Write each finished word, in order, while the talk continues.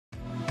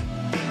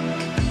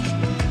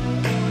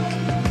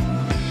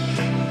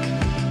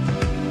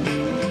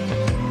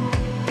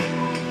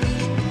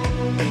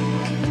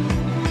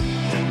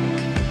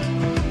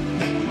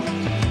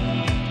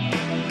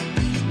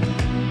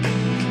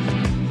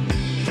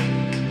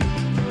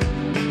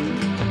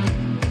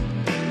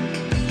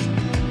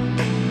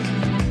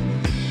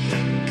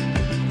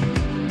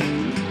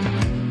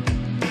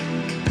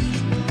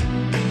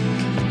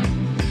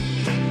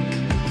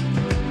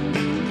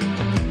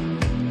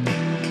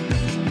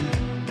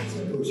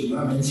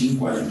aproximadamente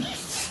 5 años,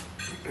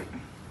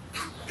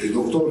 el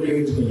doctor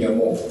Gertz me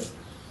llamó.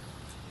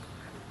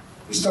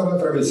 Estaba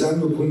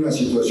atravesando por una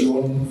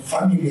situación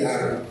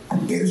familiar,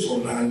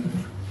 personal,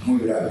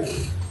 muy grave.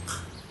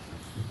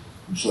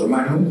 Su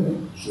hermano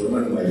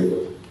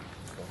mayor,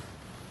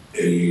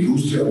 el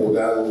ilustre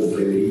abogado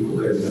Javier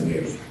Coello,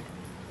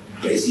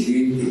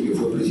 presidente, que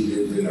fue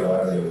presidente de la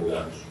barra de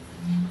abogados,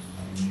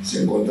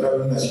 se encontraba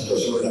en una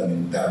situación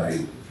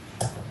lamentable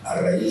a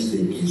raíz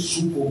de que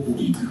su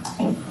concubino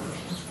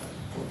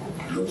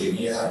lo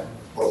tenía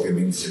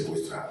propiamente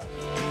secuestrado.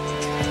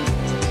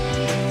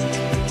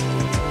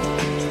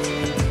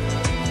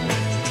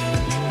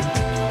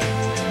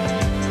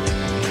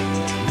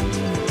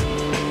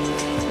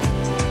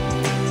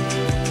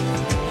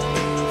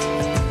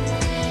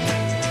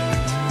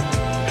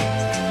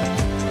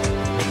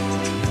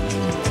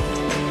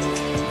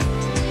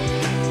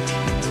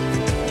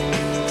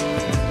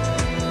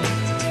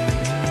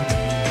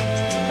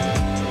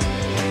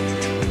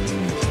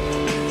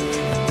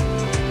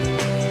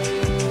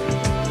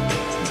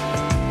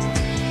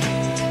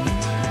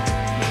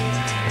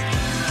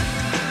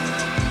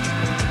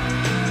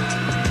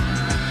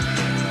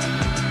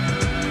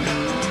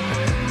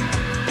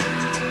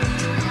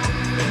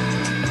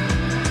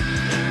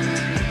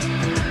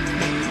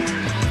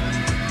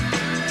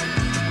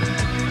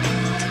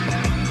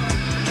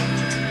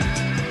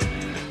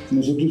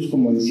 Nosotros,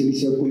 como decía el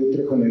licenciado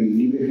Coello, con el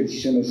libre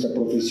ejercicio de nuestra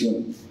profesión,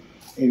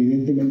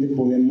 evidentemente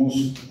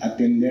podemos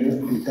atender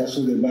el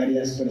caso de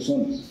varias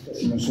personas.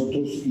 Si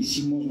nosotros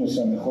hicimos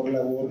nuestra mejor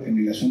labor en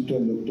el asunto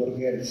del doctor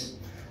Gertz,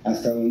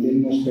 hasta donde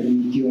él nos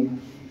permitió,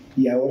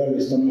 y ahora lo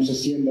estamos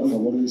haciendo a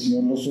favor del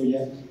señor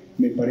Lozoya,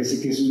 me parece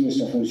que eso es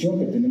nuestra función,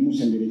 que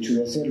tenemos el derecho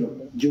de hacerlo.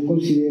 Yo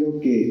considero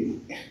que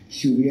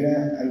si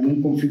hubiera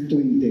algún conflicto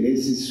de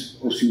intereses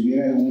o si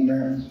hubiera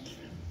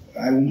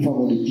algún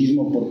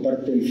favoritismo por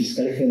parte del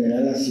fiscal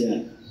general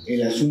hacia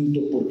el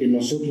asunto, porque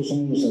nosotros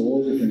somos los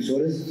abogados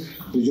defensores,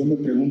 pues yo me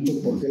pregunto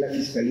por qué la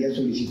fiscalía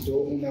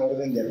solicitó una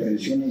orden de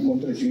aprehensión en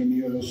contra del señor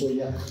Emilio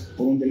Lozoya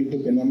por un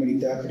delito que no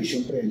ameritaba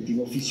prisión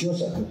preventiva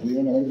oficiosa, que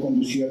pudieron haber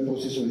conducido al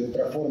proceso de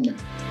otra forma.